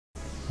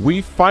we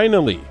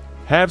finally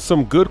have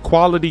some good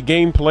quality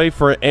gameplay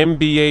for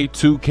NBA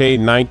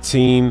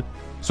 2K19.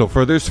 So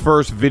for this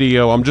first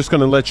video, I'm just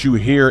gonna let you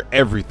hear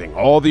everything,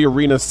 all the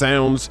arena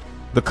sounds,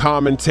 the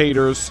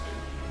commentators.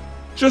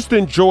 Just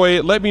enjoy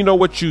it. Let me know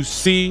what you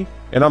see,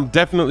 and I'm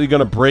definitely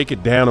gonna break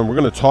it down, and we're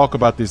gonna talk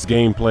about this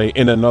gameplay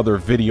in another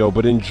video.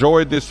 But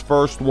enjoy this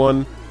first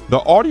one. The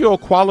audio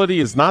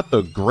quality is not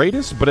the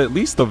greatest, but at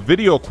least the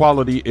video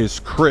quality is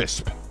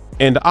crisp.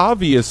 And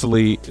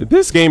obviously,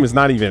 this game is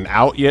not even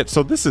out yet,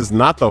 so this is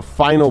not the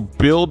final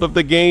build of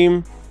the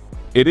game.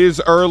 It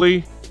is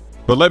early,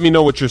 but let me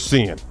know what you're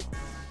seeing.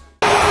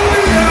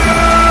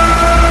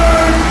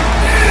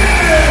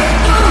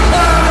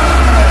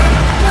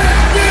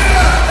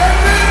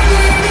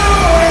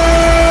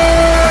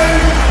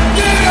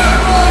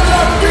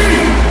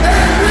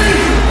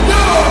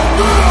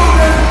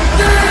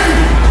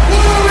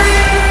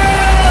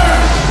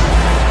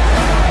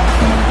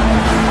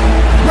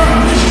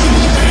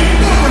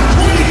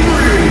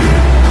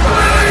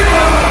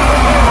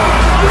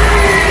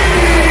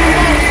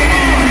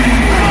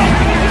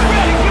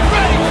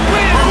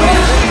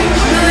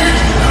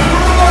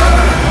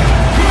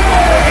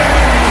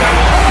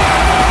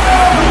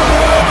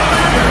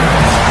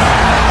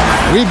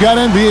 We've got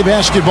NBA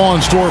basketball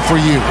in store for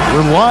you.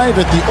 We're live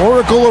at the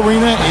Oracle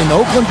Arena in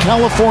Oakland,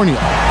 California,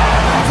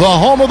 the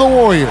home of the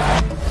Warriors.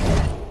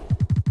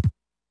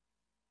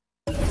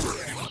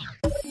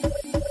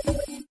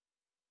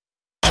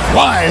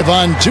 Live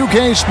on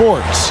 2K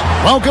Sports.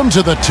 Welcome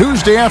to the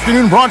Tuesday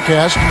afternoon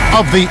broadcast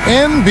of the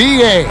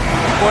NBA.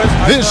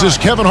 This is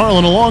Kevin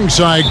Harlan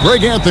alongside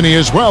Greg Anthony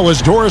as well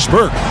as Doris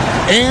Burke.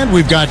 And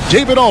we've got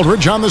David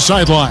Aldridge on the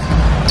sideline.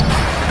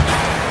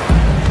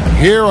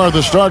 Here are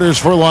the starters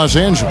for Los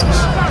Angeles.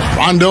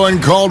 Rondo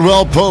and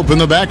Caldwell Pope in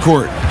the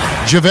backcourt.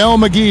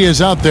 JaVale McGee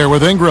is out there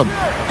with Ingram.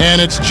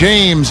 And it's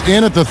James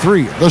in at the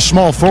three, the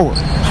small forward.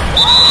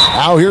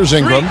 Now here's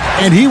Ingram.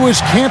 And he was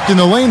camped in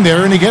the lane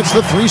there, and he gets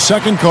the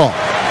 3-second call.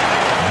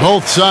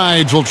 Both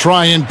sides will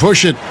try and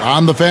push it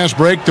on the fast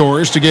break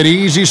doors to get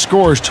easy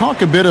scores.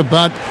 Talk a bit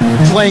about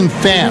playing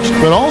fast,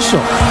 but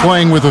also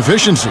playing with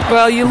efficiency.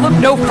 Well, you look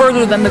no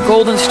further than the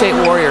Golden State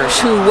Warriors,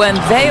 who, when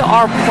they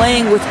are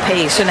playing with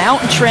pace and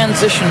out in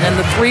transition and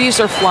the threes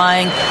are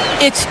flying,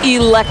 it's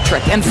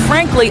electric and,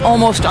 frankly,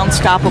 almost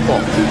unstoppable.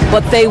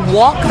 But they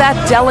walk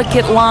that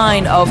delicate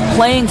line of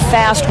playing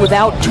fast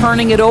without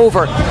turning it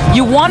over.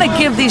 You want to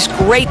give these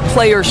great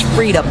players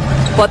freedom.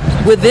 But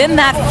within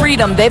that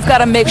freedom, they've got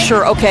to make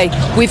sure, okay,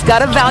 we've got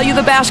to value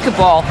the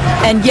basketball.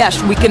 And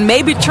yes, we can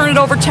maybe turn it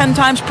over 10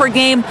 times per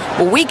game,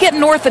 but we get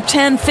north of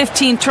 10,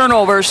 15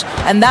 turnovers,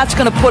 and that's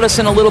going to put us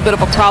in a little bit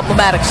of a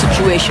problematic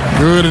situation.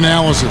 Good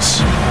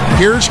analysis.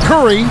 Here's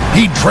Curry.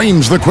 He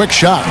drains the quick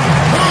shot.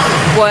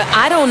 Boy,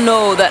 I don't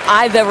know that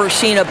I've ever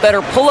seen a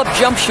better pull-up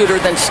jump shooter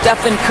than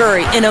Stephen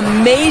Curry. An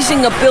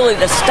amazing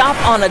ability to stop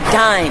on a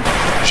dime.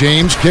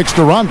 James kicks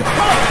to Rondo.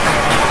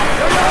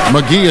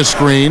 McGee a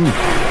screen.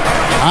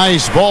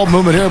 Nice ball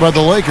movement here by the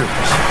Lakers.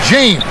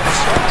 James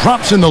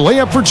drops in the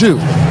layup for two.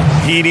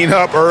 Heating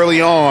up early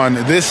on.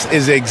 This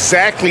is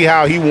exactly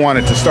how he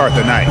wanted to start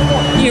the night.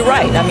 You're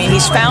right. I mean,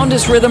 he's found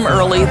his rhythm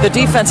early. The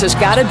defense has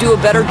got to do a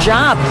better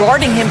job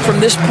guarding him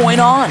from this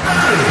point on.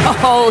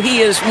 Oh, he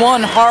is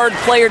one hard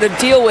player to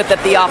deal with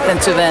at the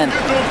offensive end.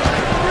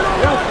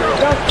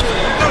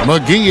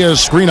 McGee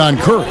is screen on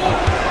Curry.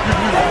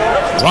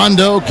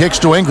 Rondo kicks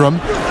to Ingram.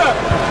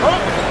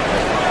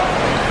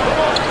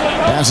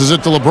 Passes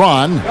it to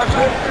LeBron.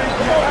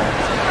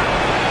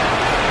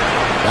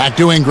 Back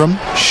to Ingram.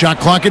 Shot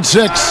clock at 6.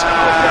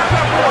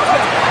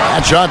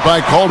 That shot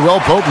by Caldwell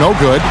Pope, no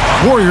good.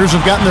 Warriors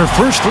have gotten their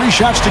first 3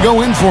 shots to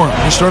go in for him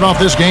to start off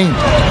this game.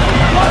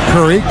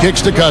 Curry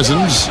kicks to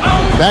Cousins.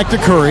 Back to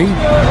Curry.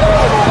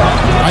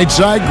 Right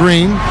side,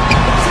 Green.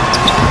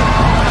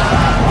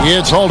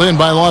 It's hauled in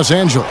by Los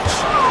Angeles.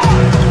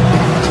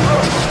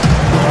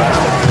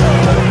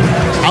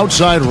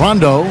 Outside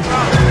Rondo.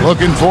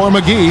 Looking for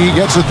McGee. He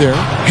gets it there.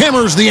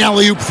 Hammers the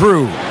alley-oop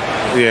through.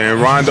 Yeah,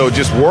 and Rondo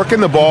just working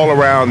the ball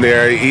around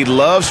there. He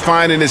loves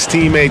finding his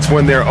teammates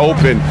when they're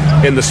open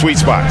in the sweet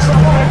spots.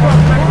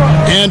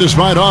 And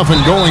despite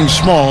often going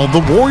small, the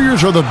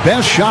Warriors are the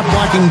best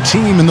shot-blocking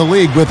team in the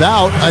league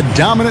without a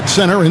dominant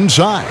center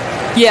inside.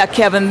 Yeah,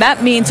 Kevin,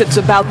 that means it's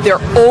about their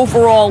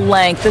overall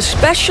length,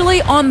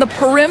 especially on the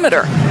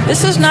perimeter.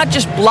 This is not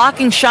just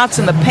blocking shots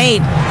in the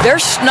paint. They're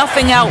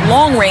snuffing out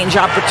long-range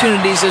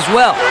opportunities as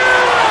well.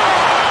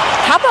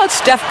 How about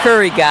Steph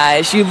Curry,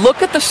 guys? You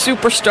look at the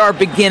superstar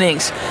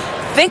beginnings.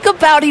 Think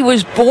about he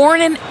was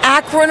born in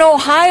Akron,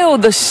 Ohio,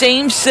 the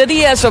same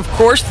city as, of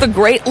course, the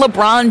great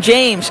LeBron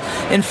James.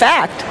 In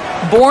fact,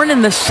 born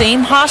in the same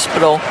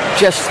hospital,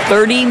 just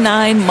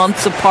 39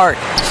 months apart.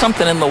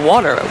 Something in the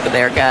water over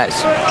there, guys.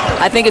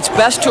 I think it's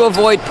best to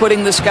avoid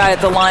putting this guy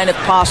at the line if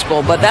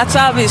possible, but that's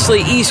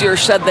obviously easier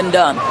said than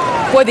done.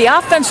 Boy, the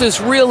offense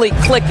is really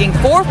clicking.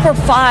 4 for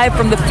 5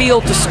 from the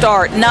field to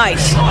start.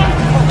 Nice.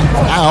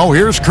 Now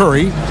here's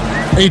Curry.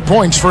 8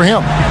 points for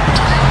him.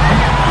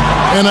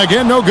 And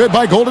again, no good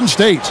by Golden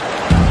State.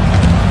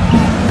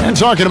 And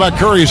talking about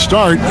Curry's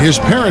start, his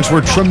parents were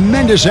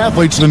tremendous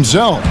athletes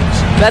themselves.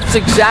 That's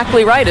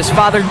exactly right. His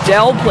father,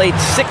 Dell, played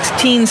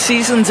 16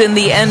 seasons in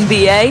the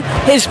NBA.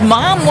 His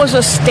mom was a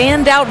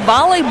standout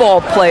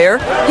volleyball player.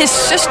 His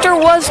sister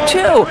was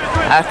too.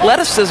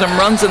 Athleticism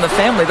runs in the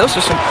family. Those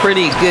are some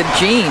pretty good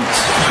genes.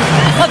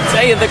 I'll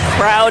tell you, the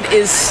crowd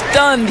is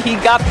stunned he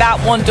got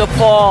that one to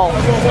fall.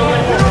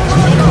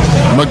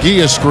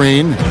 McGee a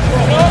screen.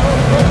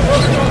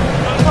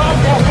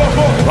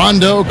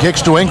 Rondo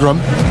kicks to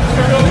Ingram.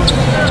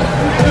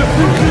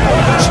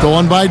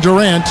 Stolen by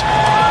Durant.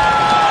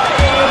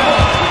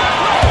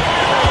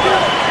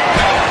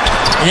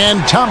 And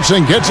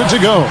Thompson gets it to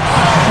go.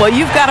 Well,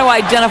 you've got to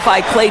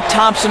identify Klay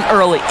Thompson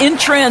early. In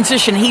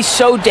transition, he's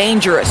so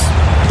dangerous.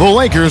 The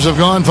Lakers have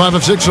gone 5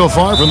 of 6 so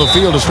far from the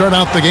field to start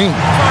out the game.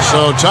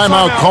 So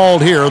timeout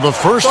called here, the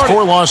first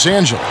for Los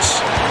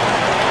Angeles.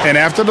 And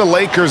after the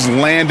Lakers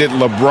landed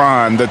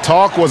LeBron, the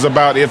talk was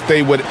about if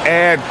they would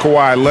add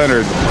Kawhi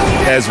Leonard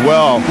as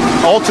well.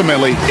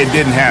 Ultimately, it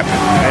didn't happen.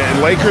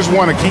 And Lakers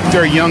want to keep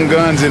their young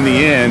guns in the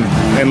end.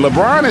 And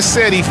LeBron has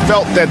said he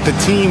felt that the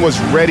team was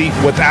ready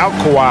without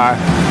Kawhi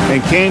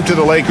and came to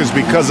the Lakers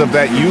because of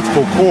that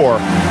youthful core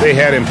they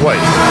had in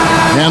place.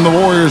 And the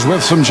Warriors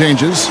with some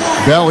changes.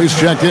 Bell, he's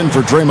checked in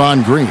for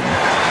Draymond Green.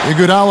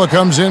 Iguodala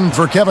comes in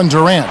for Kevin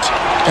Durant.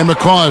 And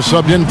McCaw is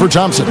subbed in for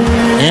Thompson.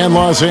 And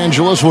Los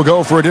Angeles will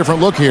go for a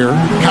different look here.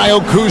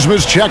 Kyle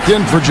Kuzma's checked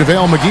in for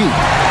JaVale McGee.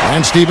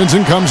 And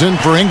Stevenson comes in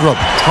for Ingram.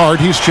 Hart,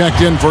 he's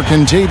checked in for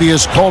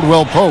Kentavious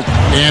Caldwell-Pope.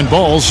 And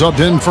Ball subbed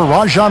in for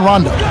Rajon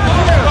Rondo.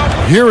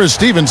 Here is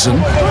Stevenson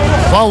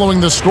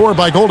following the score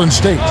by Golden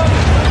State.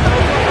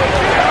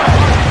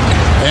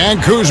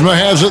 And Kuzma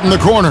has it in the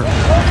corner.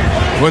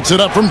 Puts it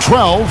up from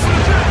 12.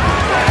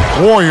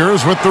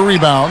 Warriors with the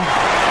rebound.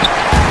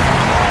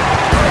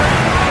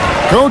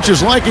 Coach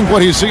is liking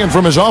what he's seeing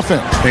from his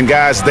offense. And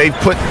guys, they've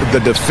put the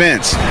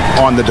defense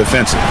on the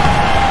defensive.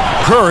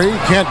 Curry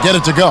can't get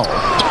it to go.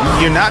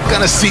 You're not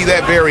going to see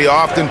that very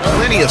often.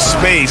 Plenty of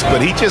space,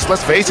 but he just,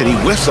 let's face it, he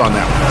whiffs on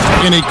that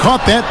one. And he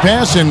caught that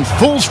pass in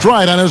full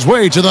stride on his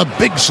way to the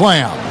big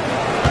slam.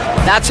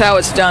 That's how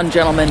it's done,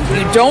 gentlemen.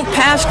 You don't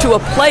pass to a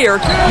player,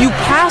 you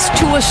pass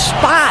to a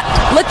spot.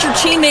 Let your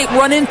teammate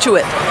run into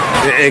it.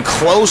 And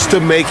close to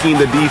making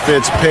the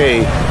defense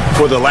pay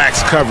for the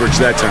lax coverage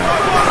that time.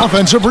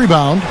 Offensive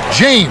rebound.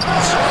 James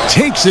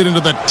takes it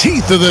into the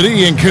teeth of the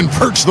D and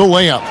converts the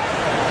layup.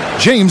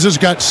 James has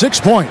got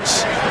 6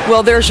 points.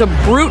 Well, there's a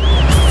brute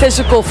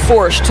physical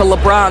force to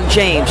LeBron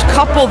James.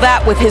 Couple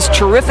that with his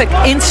terrific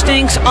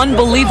instincts,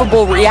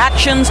 unbelievable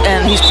reactions,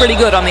 and he's pretty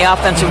good on the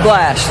offensive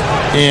glass.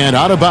 And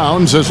out of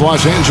bounds as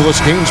Los Angeles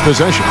gains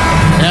possession.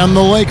 And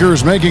the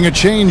Lakers making a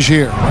change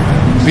here.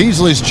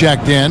 Beasley's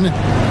checked in.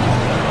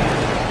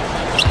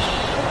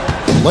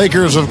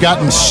 Lakers have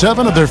gotten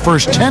 7 of their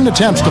first 10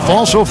 attempts to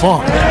fall so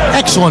far.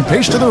 Excellent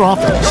pace to their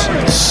offense.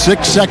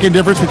 6-second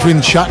difference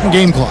between shot and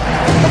game clock.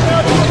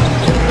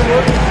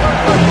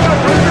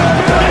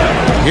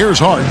 Here's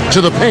Hart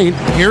to the paint.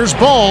 Here's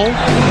Ball.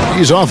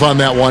 He's off on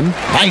that one.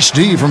 Nice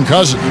D from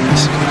Cousins.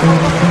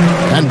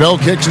 And Bell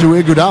kicks to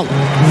Iguodala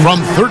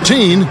from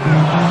 13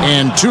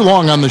 and too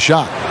long on the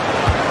shot.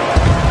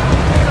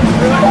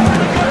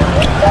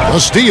 A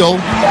steal.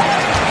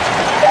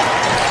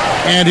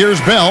 And here's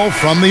Bell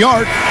from the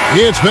arc.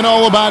 It's been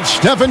all about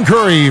Stephen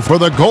Curry for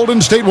the Golden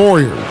State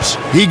Warriors.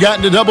 He got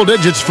into double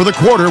digits for the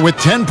quarter with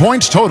 10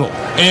 points total.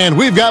 And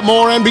we've got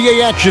more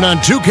NBA action on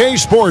 2K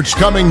Sports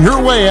coming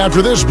your way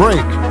after this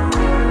break.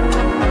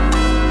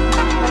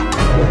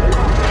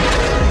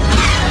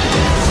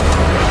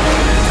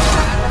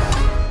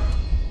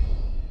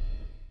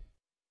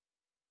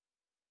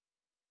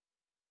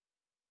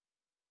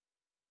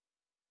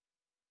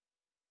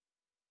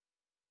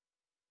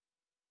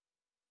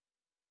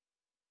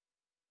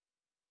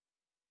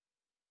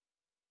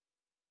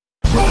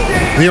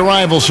 The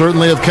arrival,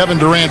 certainly, of Kevin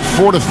Durant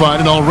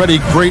fortified an already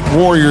great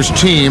Warriors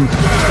team.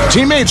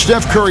 Teammate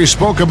Steph Curry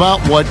spoke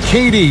about what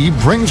KD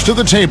brings to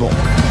the table.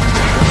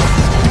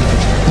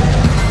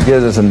 He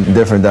gives us a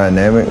different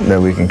dynamic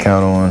that we can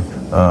count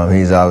on.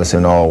 He's obviously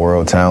an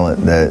all-world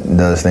talent that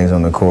does things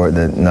on the court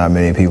that not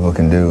many people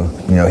can do.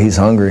 You know, he's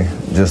hungry,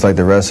 just like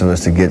the rest of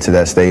us, to get to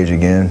that stage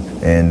again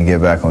and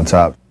get back on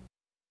top.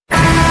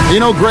 You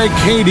know, Greg,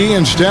 KD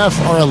and Steph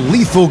are a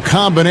lethal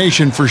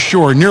combination for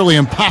sure, nearly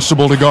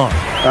impossible to guard.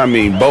 I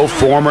mean, both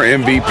former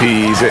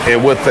MVPs,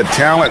 and with the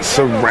talent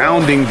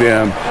surrounding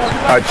them,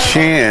 a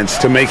chance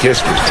to make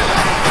history.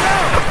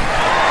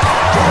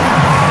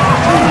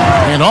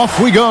 And off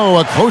we go,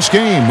 a close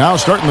game, now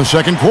starting the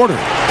second quarter.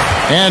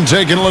 And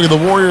taking a look at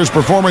the Warriors'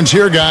 performance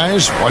here,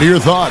 guys. What are your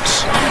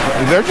thoughts?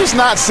 They're just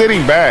not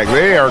sitting back.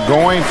 They are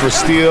going for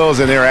steals,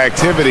 and their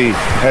activity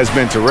has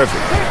been terrific.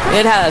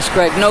 It has,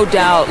 Greg, no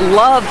doubt.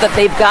 Love that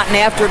they've gotten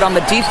after it on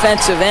the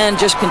defensive end.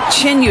 Just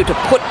continue to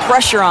put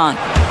pressure on.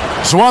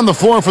 So on the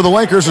floor for the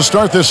Lakers to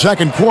start this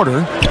second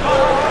quarter,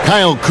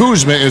 Kyle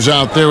Kuzma is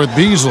out there with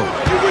Beasley.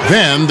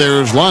 Then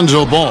there's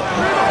Lonzo Ball.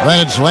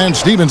 Then it's Lance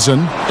Stevenson,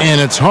 and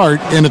it's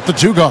Hart in at the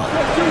 2 guard.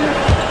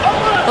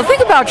 Well,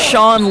 think about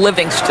Sean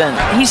Livingston.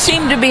 He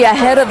seemed to be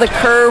ahead of the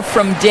curve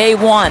from day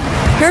one.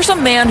 Here's a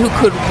man who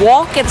could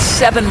walk at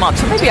 7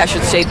 months. Or maybe I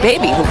should say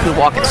baby who could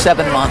walk at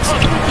 7 months.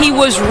 He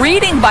was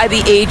reading by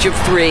the age of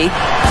 3,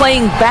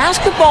 playing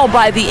basketball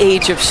by the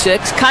age of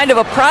 6. Kind of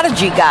a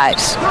prodigy,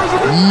 guys.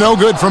 No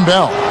good from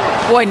Bell.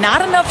 Boy,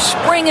 not enough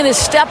spring in his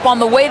step on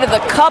the way to the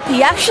cup.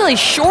 He actually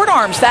short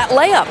arms that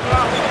layup.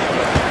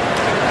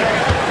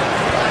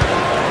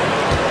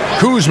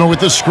 Kuzma with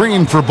the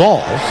screen for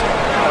Ball.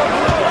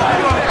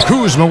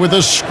 Kuzma with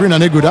the screen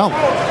on Iguodala.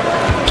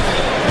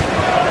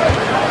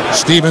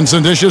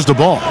 Stevenson dishes the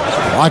Ball.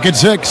 Clock at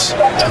 6.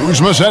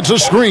 Kuzma sets a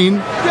screen.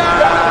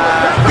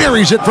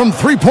 Buries it from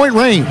three-point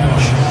range.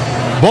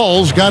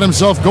 Ball's got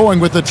himself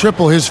going with the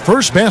triple, his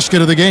first basket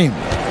of the game.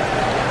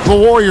 The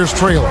Warriors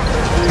trail.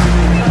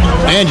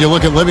 And you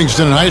look at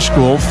Livingston in high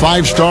school,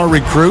 5-star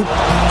recruit,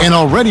 and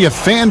already a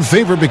fan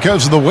favorite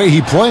because of the way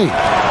he played.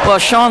 Well,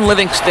 Sean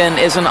Livingston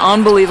is an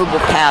unbelievable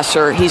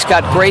passer. He's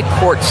got great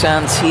court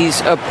sense.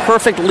 He's a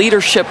perfect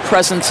leadership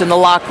presence in the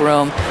locker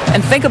room.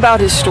 And think about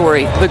his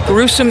story, the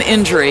gruesome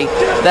injury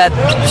that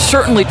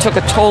certainly took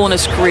a toll on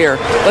his career,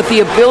 but the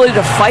ability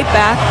to fight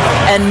back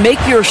and make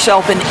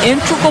yourself an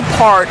integral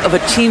part of a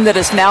team that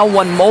has now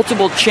won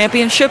multiple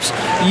championships.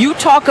 You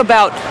talk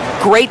about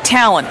great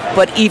talent,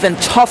 but even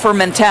tougher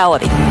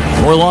mentality.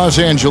 For Los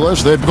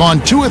Angeles, they've gone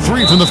 2 of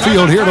 3 from the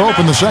field here to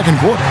open the second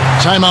quarter.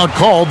 Timeout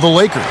called the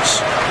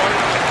Lakers.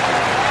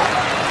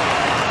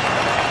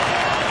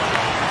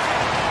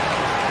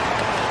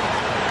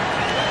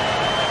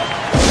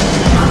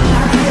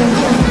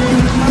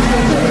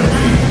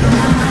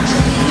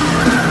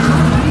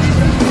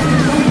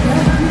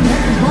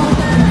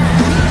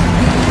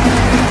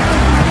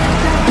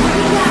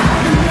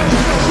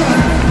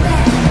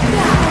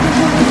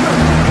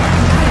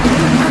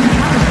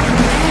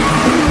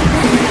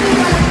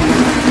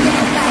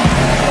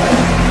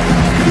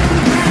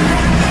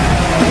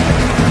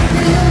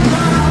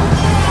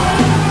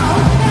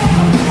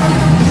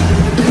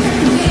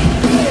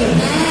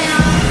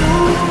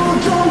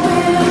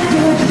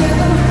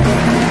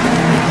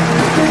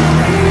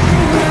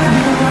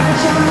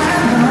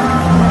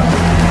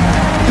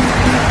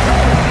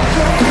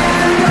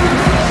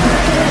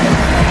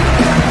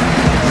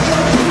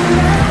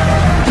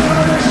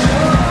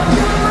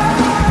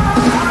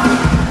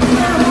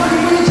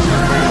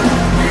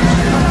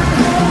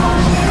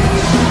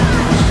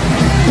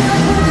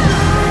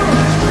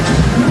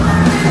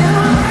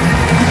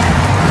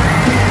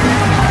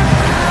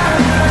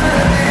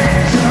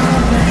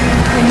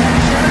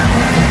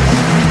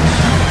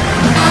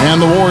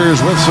 And the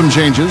Warriors with some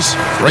changes.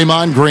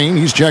 Draymond Green,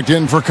 he's checked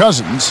in for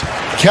Cousins.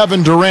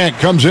 Kevin Durant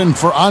comes in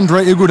for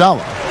Andre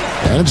Iguodala.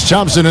 And it's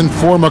Thompson in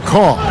for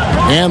McCaw.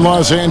 And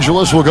Los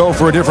Angeles will go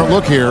for a different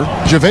look here.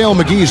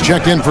 JaVale McGee's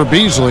checked in for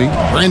Beasley.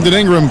 Brandon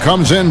Ingram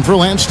comes in for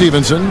Lance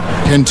Stevenson.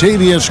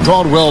 Kentavious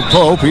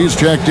Caldwell-Pope, he's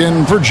checked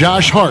in for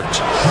Josh Hart.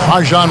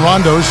 Rajon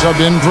Rondo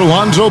subbed in for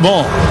Lonzo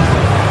Ball.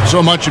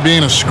 So much of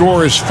being a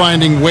scorer is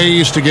finding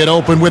ways to get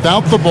open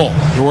without the ball,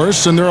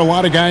 Doris, and there are a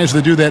lot of guys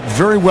that do that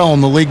very well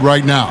in the league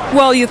right now.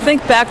 Well, you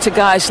think back to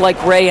guys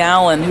like Ray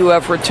Allen, who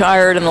have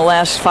retired in the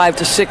last 5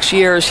 to 6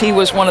 years. He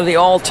was one of the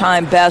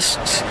all-time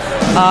bests.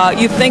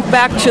 You think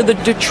back to the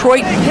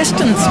Detroit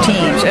Pistons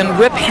teams and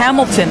Rip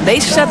Hamilton.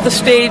 They set the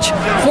stage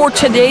for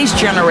today's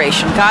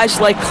generation. Guys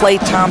like Klay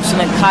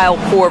Thompson and Kyle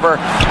Korver,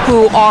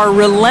 who are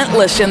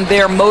relentless in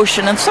their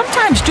motion and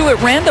sometimes do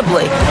it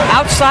randomly.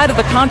 Outside of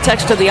the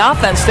context of the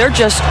offense, they're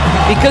just,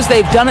 because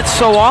they've done it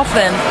so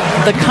often,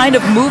 the kind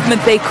of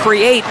movement they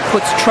create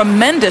puts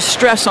tremendous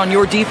stress on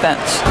your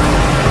defense.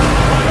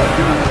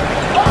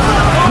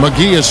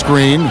 McGee a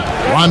screen.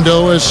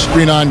 Rondo is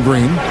screen on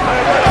Green.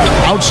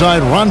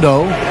 Outside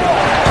Rondo.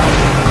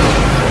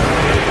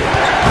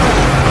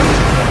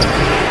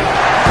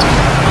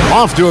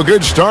 Off to a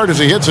good start as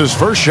he hits his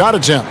first shot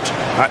attempt.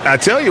 I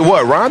tell you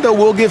what, Rondo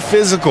will get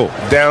physical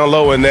down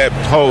low in that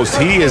post.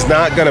 He is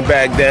not going to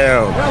back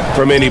down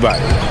from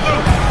anybody.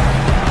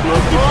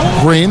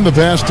 Green, the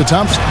pass to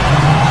Thompson.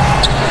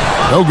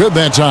 No good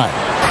that time.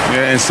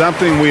 Yeah, and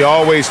something we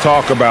always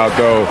talk about,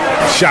 though,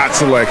 shot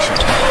selection.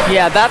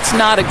 Yeah, that's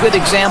not a good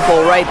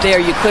example right there.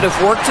 You could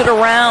have worked it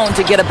around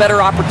to get a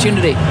better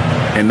opportunity.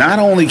 And not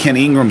only can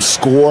Ingram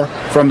score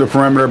from the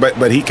perimeter,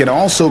 but he can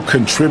also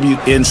contribute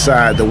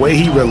inside. The way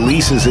he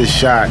releases his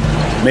shot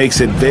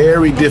makes it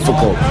very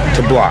difficult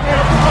to block.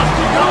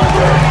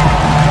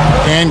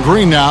 And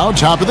Green now,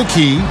 top of the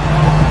key.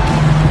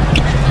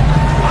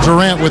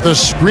 Durant with a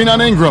screen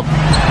on Ingram.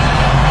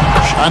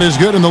 Shot is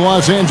good, and the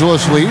Los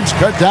Angeles leads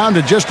cut down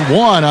to just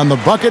 1 on the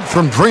bucket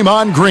from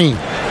Draymond Green.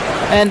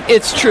 And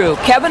it's true.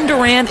 Kevin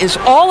Durant is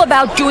all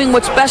about doing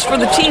what's best for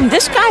the team.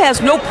 This guy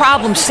has no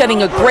problem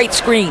setting a great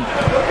screen.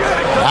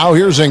 Now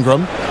here's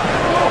Ingram.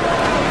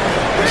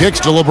 Kicks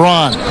to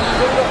LeBron.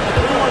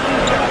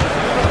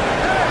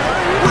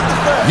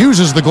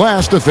 Uses the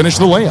glass to finish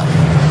the layup.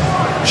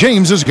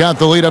 James has got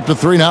the lead up to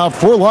 3 now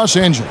for Los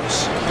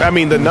Angeles. I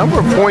mean, the number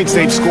of points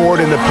they've scored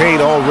in the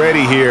paint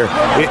already here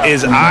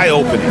is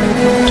eye-opening.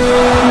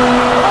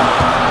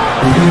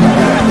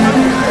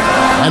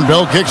 And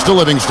Bell kicks to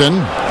Livingston.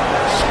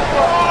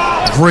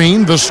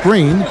 Green, the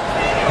screen.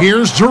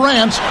 Here's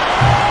Durant.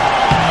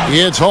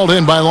 It's hauled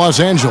in by Los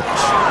Angeles.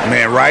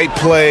 Man, right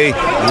play,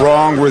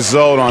 wrong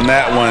result on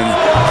that one.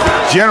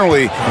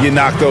 Generally, you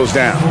knock those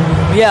down.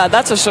 Yeah,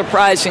 that's a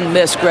surprising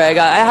miss, Greg.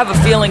 I have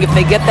a feeling if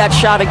they get that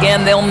shot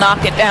again, they'll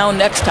knock it down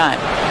next time.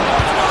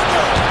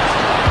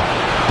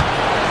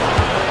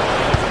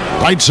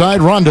 Right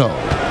side, Rondo.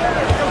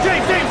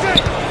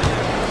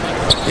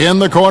 In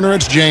the corner,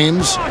 it's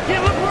James.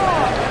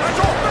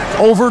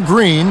 Over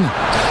Green.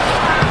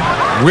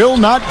 Will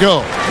not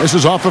go. This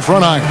is off the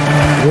front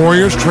iron.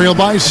 Warriors trail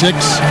by 6.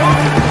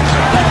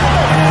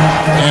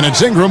 And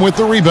it's Ingram with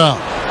the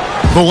rebound.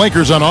 The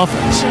Lakers on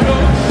offense.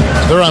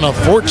 They're on a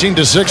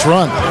 14-6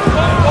 run.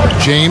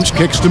 James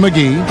kicks to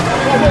McGee.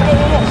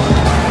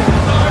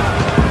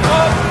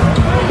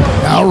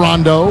 Now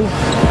Rondo.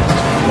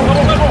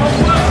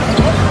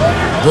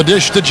 The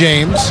dish to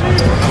James.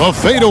 The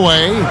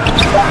fadeaway.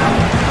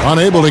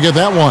 Unable to get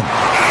that one.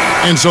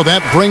 And so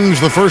that brings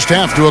the first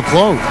half to a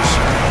close.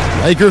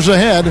 Lakers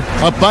ahead,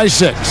 up by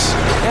 6.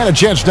 And a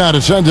chance now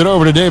to send it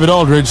over to David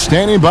Aldridge,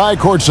 standing by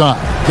courtside.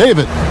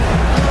 David.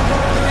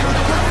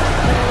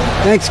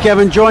 Thanks,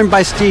 Kevin. Joined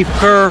by Steve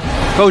Kerr.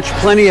 Coach,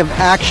 plenty of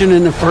action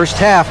in the first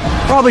half.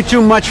 Probably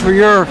too much for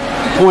your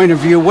point of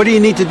view. What do you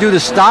need to do to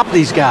stop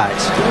these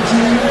guys?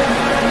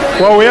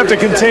 Well, we have to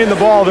contain the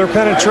ball. Their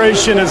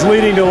penetration is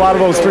leading to a lot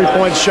of those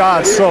three-point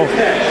shots. So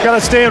got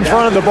to stay in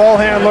front of the ball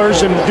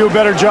handlers and do a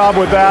better job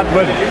with that.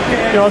 But,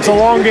 you know, it's a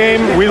long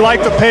game. We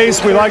like the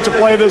pace. We like to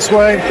play this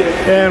way.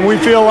 And we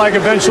feel like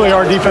eventually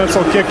our defense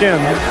will kick in.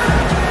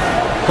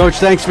 Coach,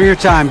 thanks for your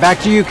time. Back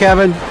to you,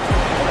 Kevin.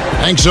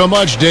 Thanks so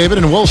much, David.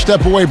 And we'll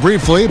step away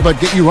briefly, but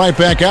get you right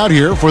back out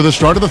here for the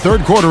start of the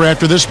third quarter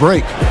after this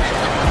break.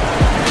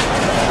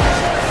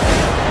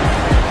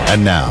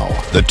 And now,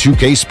 the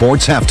 2K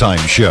Sports Halftime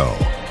Show.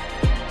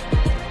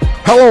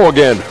 Hello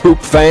again,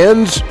 Hoop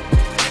fans.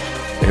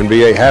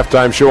 NBA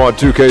Halftime Show on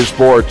 2K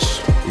Sports.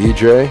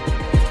 EJ,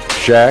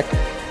 Shaq,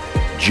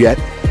 Jet.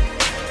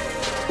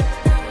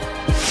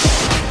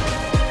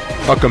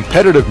 A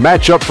competitive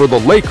matchup for the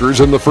Lakers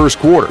in the first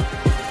quarter.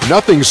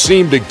 Nothing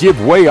seemed to give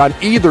way on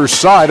either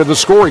side of the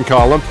scoring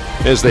column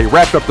as they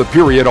wrapped up the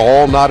period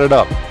all knotted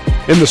up.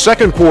 In the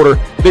second quarter,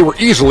 they were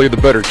easily the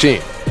better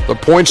team. The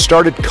points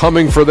started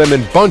coming for them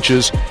in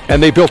bunches,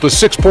 and they built a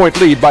 6-point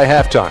lead by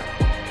halftime.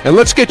 And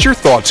let's get your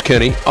thoughts,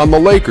 Kenny, on the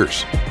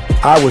Lakers.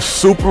 I was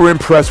super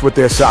impressed with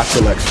their shot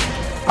selection.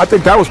 I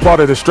think that was part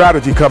of the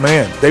strategy coming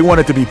in. They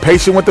wanted to be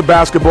patient with the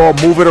basketball,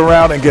 move it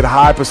around, and get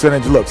high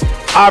percentage looks.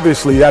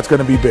 Obviously, that's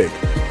going to be big.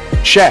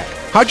 Shaq,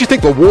 how'd you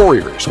think the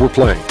Warriors were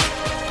playing?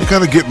 They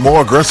kind of get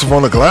more aggressive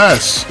on the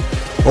glass.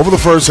 Over the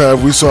first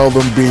half, we saw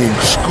them being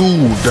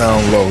schooled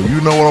down low.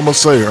 You know what I'm going to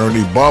say,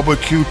 Ernie.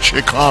 Barbecue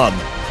chicken.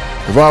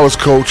 If I was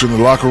coach in the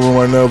locker room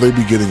right now, they'd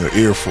be getting an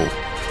earful.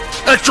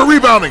 Extra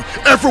rebounding.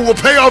 Effort will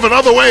pay off in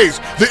other ways.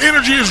 The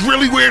energy is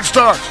really where it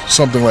starts.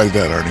 Something like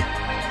that, Ernie.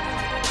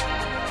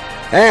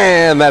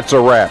 And that's a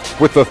wrap.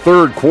 With the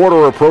third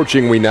quarter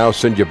approaching, we now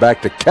send you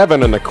back to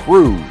Kevin and the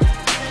crew